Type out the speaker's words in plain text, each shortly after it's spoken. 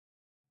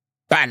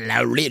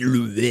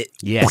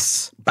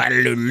Yes.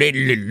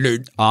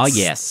 Oh,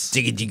 yes.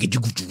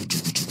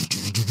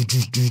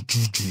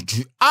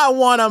 I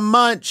want a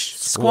Munch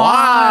Squad.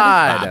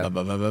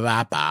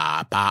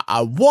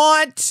 I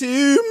want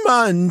to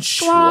munch.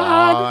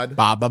 Squad.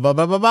 Ba ba ba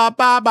ba ba ba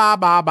ba ba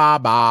ba ba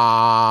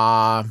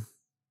ba.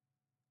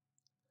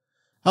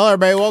 Hello,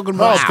 everybody. Welcome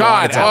to Oh, Munch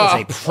God. Squad. That was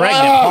a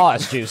pregnant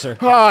pause, Juicer.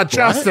 Oh,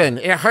 Justin,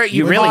 it hurt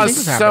you. You really paused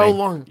think it's so happening?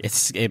 long.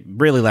 It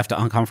really left an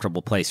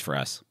uncomfortable place for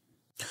us.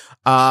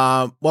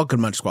 Welcome to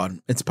Munch Squad.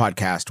 It's a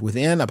podcast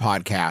within a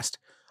podcast,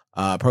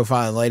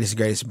 profiling the latest and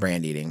greatest in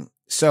brand eating.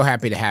 So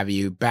happy to have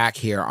you back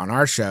here on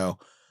our show.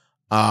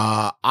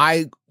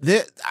 I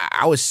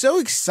was so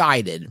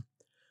excited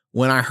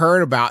when I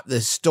heard about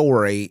this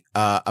story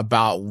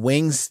about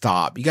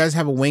Wingstop. You guys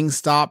have a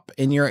Wingstop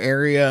in your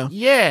area?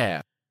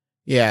 Yeah.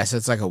 Yeah, so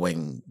it's like a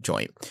wing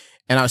joint.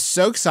 And I was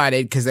so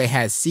excited because they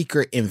had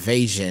Secret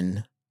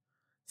Invasion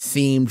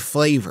themed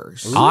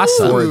flavors.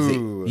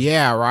 Awesome.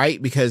 Yeah, right?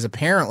 Because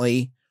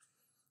apparently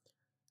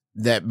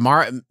that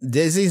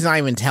Disney's not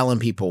even telling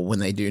people when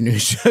they do new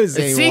shows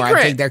It's anymore. secret.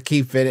 I think they're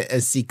keeping it a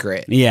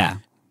secret. Yeah.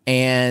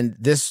 And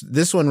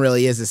this one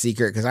really is a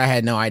secret because I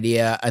had no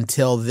idea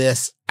until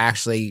this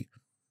actually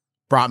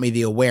brought me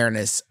the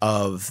awareness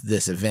of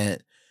this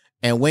event.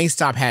 And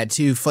Wingstop had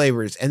 2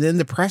 flavors, and then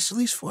the press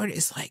release for it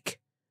is like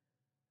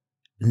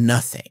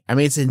nothing. I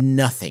mean, it's a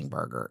nothing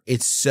burger.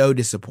 It's so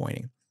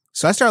disappointing.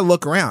 So I started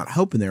looking around,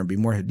 hoping there would be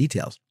more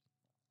details.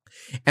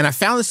 And I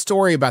found a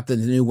story about the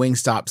new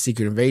Wingstop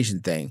Secret Invasion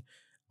thing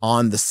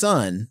on The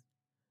Sun.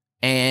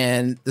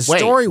 And the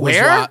story was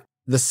where? about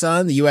The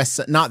Sun, the U.S.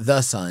 Sun, not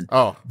The Sun.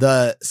 Oh.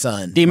 The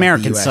Sun. The like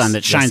American US, sun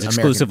that shines yes,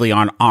 exclusively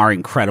on our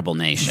incredible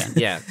nation.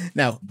 Yeah.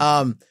 No.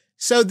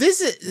 So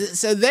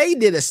they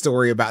did a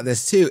story about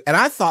this too, and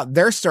I thought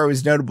their story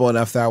was notable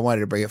enough that I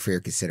wanted to bring it for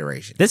your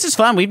consideration. This is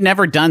fun. We've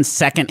never done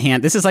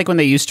secondhand. This is like when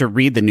they used to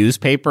read the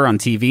newspaper on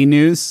TV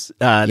news.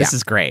 This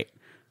is great.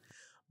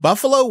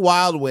 Buffalo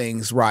Wild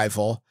Wings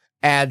rival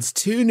adds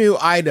 2 new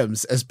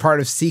items as part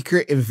of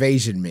Secret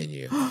Invasion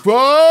menu.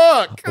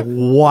 Fuck.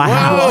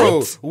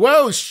 Wow.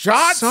 Whoa.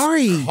 Shots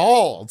Sorry.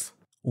 called.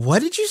 What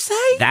did you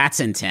say? That's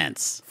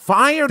intense.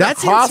 Fired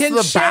That's across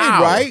intense the shade,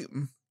 bow. right?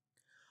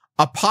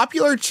 A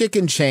popular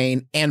chicken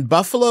chain and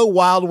Buffalo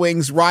Wild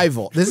Wings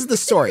rival. This is the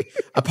story.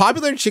 A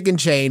popular chicken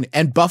chain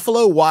and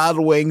Buffalo Wild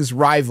Wings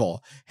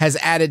rival has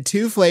added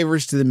 2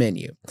 flavors to the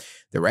menu.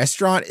 The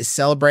restaurant is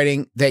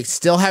celebrating. They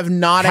still have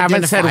not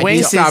Haven't said identified.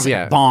 Wingstop This is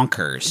yet.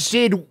 bonkers.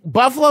 Did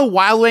Buffalo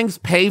Wild Wings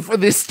pay for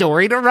this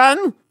story to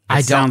run?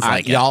 Sounds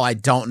like it. Y'all, I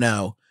don't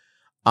know.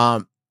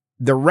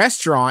 The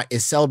restaurant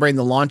is celebrating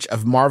the launch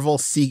of Marvel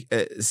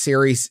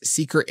series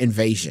Secret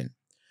Invasion.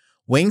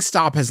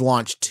 Wingstop has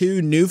launched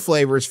 2 new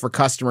flavors for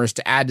customers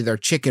to add to their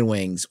chicken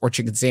wings or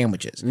chicken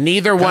sandwiches.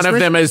 Neither one of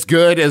them as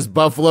good as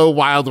Buffalo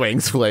Wild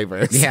Wings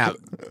flavors. Yeah,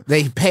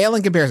 they pale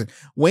in comparison.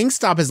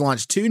 Wingstop has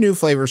launched 2 new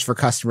flavors for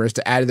customers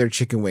to add to their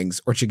chicken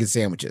wings or chicken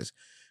sandwiches.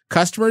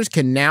 Customers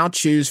can now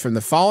choose from the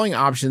following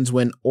options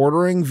when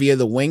ordering via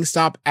the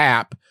Wingstop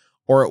app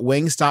or at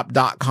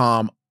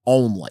wingstop.com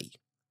only.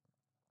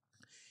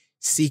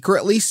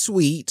 Secretly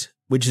Sweet,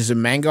 which is a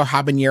mango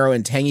habanero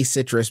and tangy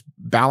citrus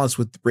balanced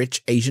with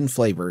rich Asian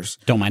flavors.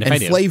 Don't mind if and I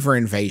do. Flavor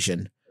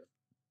Invasion.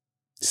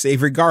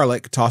 Savory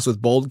garlic tossed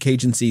with bold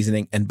Cajun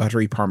seasoning and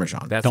buttery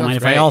Parmesan. That Don't mind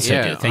sounds if I great. also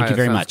Yeah, do. Thank you that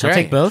very sounds much. I'll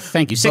great. take both.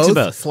 Thank you. 6 of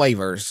both.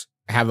 Flavors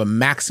have a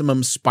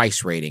maximum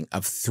spice rating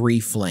of 3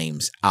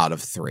 flames out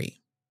of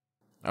 3.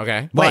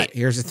 Okay. But Wait.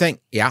 here's the thing.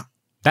 Yeah.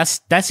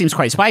 That seems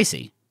quite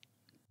spicy.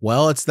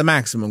 Well, it's the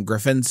maximum,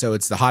 Griffin, so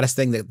it's the hottest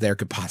thing that there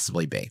could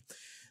possibly be.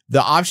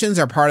 The options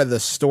are part of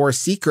the store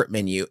secret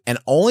menu, and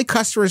only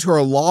customers who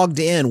are logged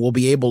in will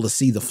be able to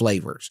see the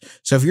flavors.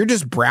 So if you're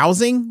just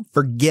browsing,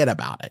 forget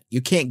about it.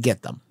 You can't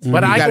get them.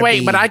 But You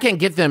gotta but I can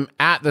get them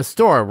at the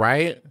store,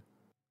 right?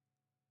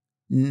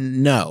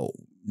 No,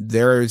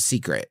 they're a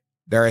secret.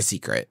 They're a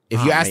secret.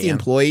 If you Aw, ask the man.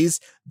 employees,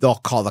 they'll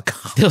call the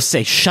cops. They'll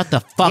say, "Shut the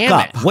fuck Damn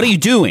up! it. What are you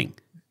doing?"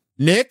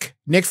 Nick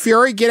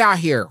Fury, get out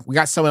here. We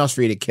got someone else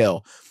for you to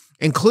kill.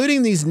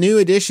 Including these new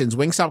additions,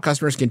 Wingstop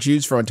customers can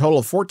choose from a total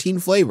of 14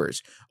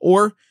 flavors.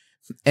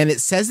 And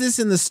it says this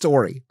in the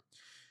story,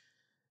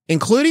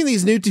 including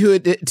these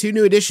two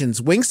new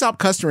additions, Wingstop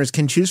customers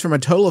can choose from a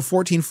total of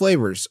 14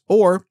 flavors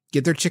or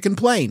get their chicken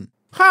plain.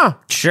 Huh.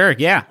 Sure,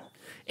 yeah.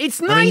 It's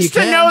mean, nice you to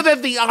can. know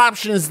that the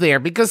option is there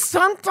because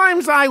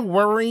sometimes I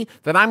worry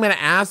that I'm going to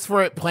ask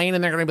for it plain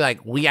and they're going to be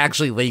like, we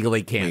actually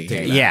legally can't do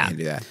that. Yeah. Can't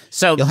do that.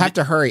 So You'll have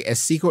to hurry,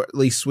 as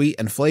Secretly Sweet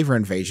and Flavor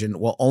Invasion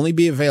will only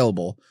be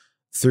available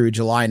through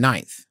July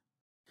 9th.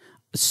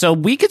 So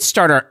we could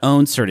start our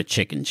own sort of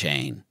chicken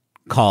chain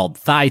called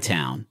Thigh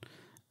Town.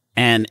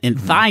 And in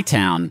Thigh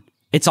Town,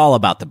 it's all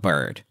about the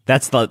bird.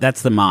 That's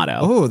the motto.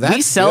 Oh, that's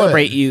we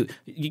celebrate you.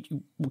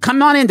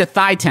 Come on into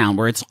Thigh Town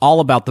where it's all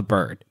about the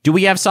bird. Do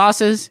we have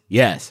sauces?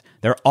 Yes.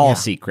 They're all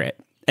secret.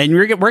 And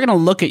we're going to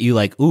look at you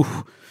like, ooh,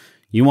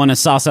 you want to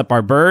sauce up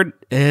our bird?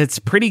 It's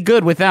pretty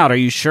good without. Are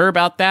you sure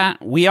about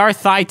that? We are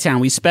Thigh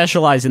Town. We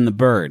specialize in the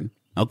bird.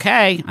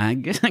 Okay, I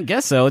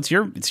guess so. It's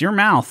your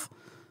mouth.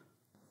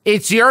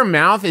 It's Your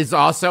Mouth is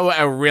also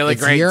a really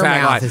It's great Your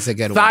tagline. Mouth is a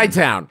good one. Thigh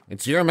Town.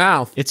 It's your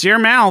mouth. It's your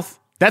mouth.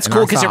 That's And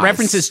cool our because it thighs.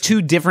 references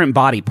 2 different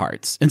body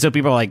parts. And so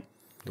people are like,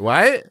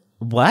 What?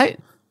 what?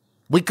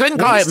 We couldn't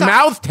call it Wingstop-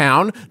 Mouth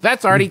Town.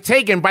 That's already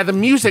taken by the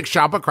music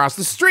shop across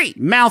the street.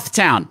 Mouth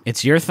Town.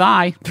 It's your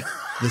thigh.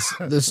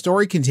 The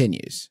story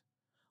continues.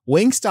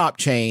 Wingstop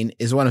chain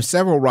is one of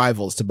several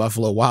rivals to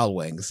Buffalo Wild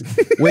Wings,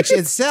 which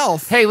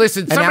itself... Hey,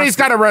 listen, somebody's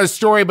got to write a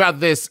story about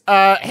this.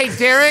 Hey,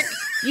 Derek,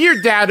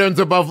 your dad owns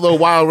a Buffalo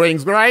Wild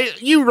Wings, right?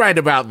 You write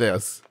about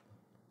this.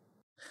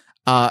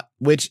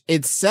 which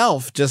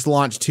itself just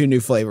launched 2 new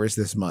flavors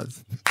this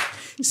month.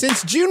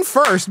 Since June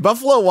 1st,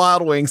 Buffalo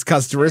Wild Wings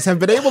customers have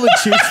been able to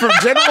choose from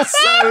General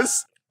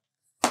Tso's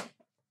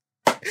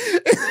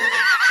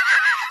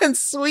and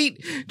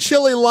sweet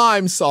chili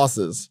lime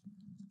sauces.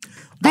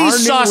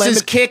 These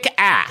sauces kick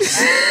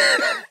ass.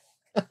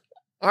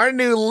 Our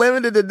new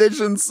limited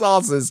edition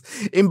sauces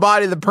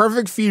embody the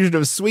perfect fusion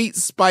of sweet,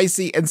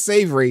 spicy, and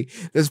savory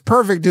that's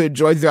perfect to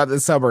enjoy throughout the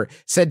summer,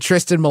 said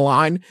Tristan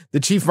Malign, the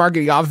chief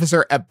marketing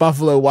officer at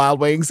Buffalo Wild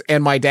Wings,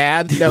 and my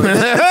dad. No,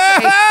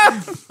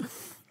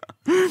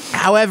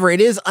 however, it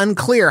is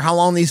unclear how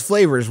long these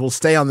flavors will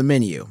stay on the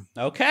menu.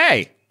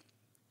 Okay.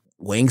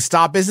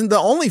 Wingstop isn't the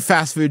only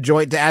fast food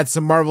joint to add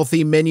some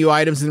Marvel-themed menu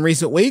items in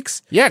recent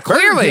weeks. Yeah,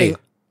 clearly.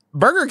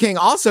 Burger King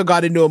also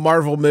got into a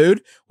Marvel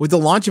mood with the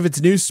launch of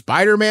its new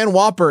Spider-Man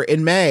Whopper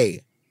in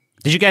May.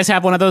 Did you guys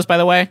have one of those, by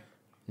the way?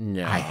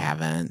 No. I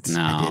haven't. No,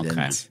 I didn't.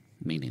 okay.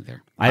 Me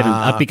neither. I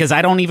haven't, because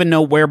I don't even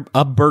know where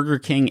a Burger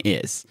King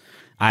is.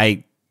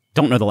 I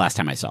don't know the last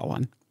time I saw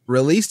one.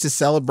 Released to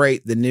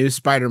celebrate the new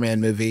Spider-Man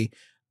movie,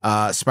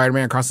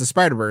 Spider-Man Across the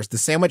Spider-Verse, the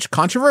sandwich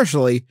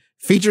controversially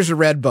features a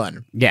red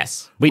bun.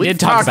 Yes, we We've did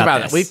talk talked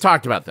about this. it. We've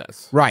talked about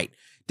this. Right.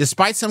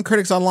 Despite some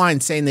critics online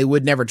saying they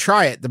would never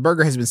try it, the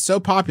burger has been so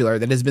popular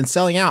that it has been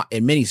selling out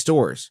in many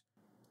stores.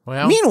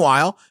 Well,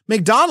 Meanwhile,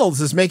 McDonald's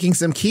is making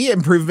some key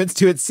improvements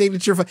to its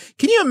signature.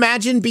 Can you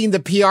imagine being the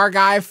PR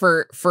guy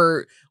for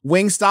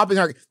Wingstop?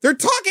 And they're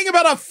talking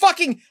about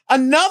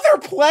another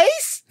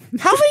place?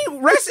 How many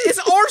It's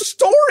our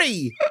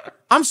story.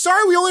 I'm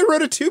sorry, we only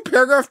wrote a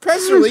 2-paragraph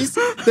press release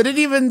that didn't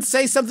even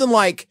say something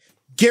like,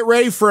 get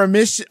ready for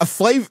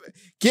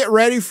get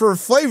ready for a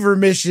flavor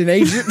mission,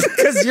 agent,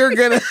 because you're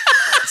gonna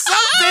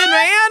something,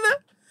 man.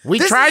 we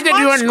This tried is to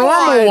do Munch a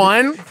normal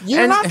one.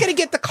 You're not going to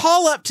get the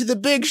call up to the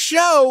big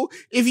show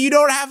if you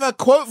don't have a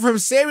quote from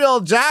Samuel L.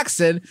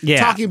 Jackson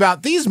talking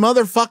about these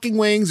motherfucking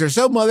wings are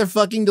so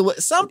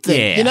motherfucking something.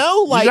 Yeah. You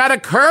know, like You got to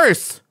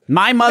curse.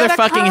 My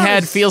motherfucking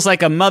head curse. feels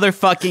like a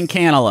motherfucking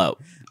cantaloupe.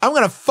 I'm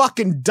going to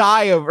fucking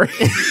die over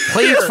it.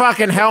 Please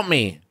fucking help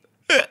me.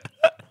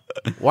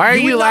 Why are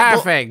you would not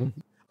laughing?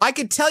 I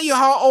could tell you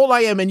how old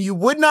I am and you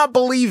would not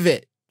believe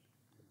it.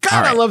 God,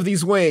 All right. I love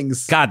these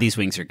wings. God, these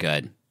wings are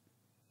good.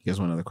 You guys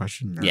want another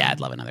question? Yeah, I'd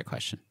love another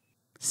question.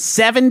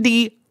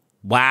 70.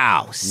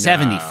 Wow,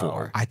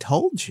 74. I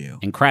told you.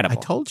 Incredible. I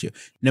told you.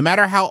 No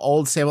matter how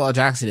old Samuel L.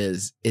 Jackson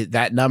is,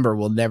 that number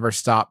will never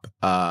stop.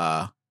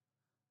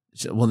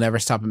 Will never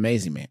stop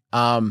amazing me.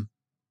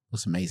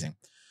 It's amazing.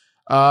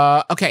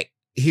 Okay,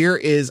 here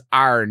is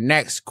our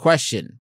next question.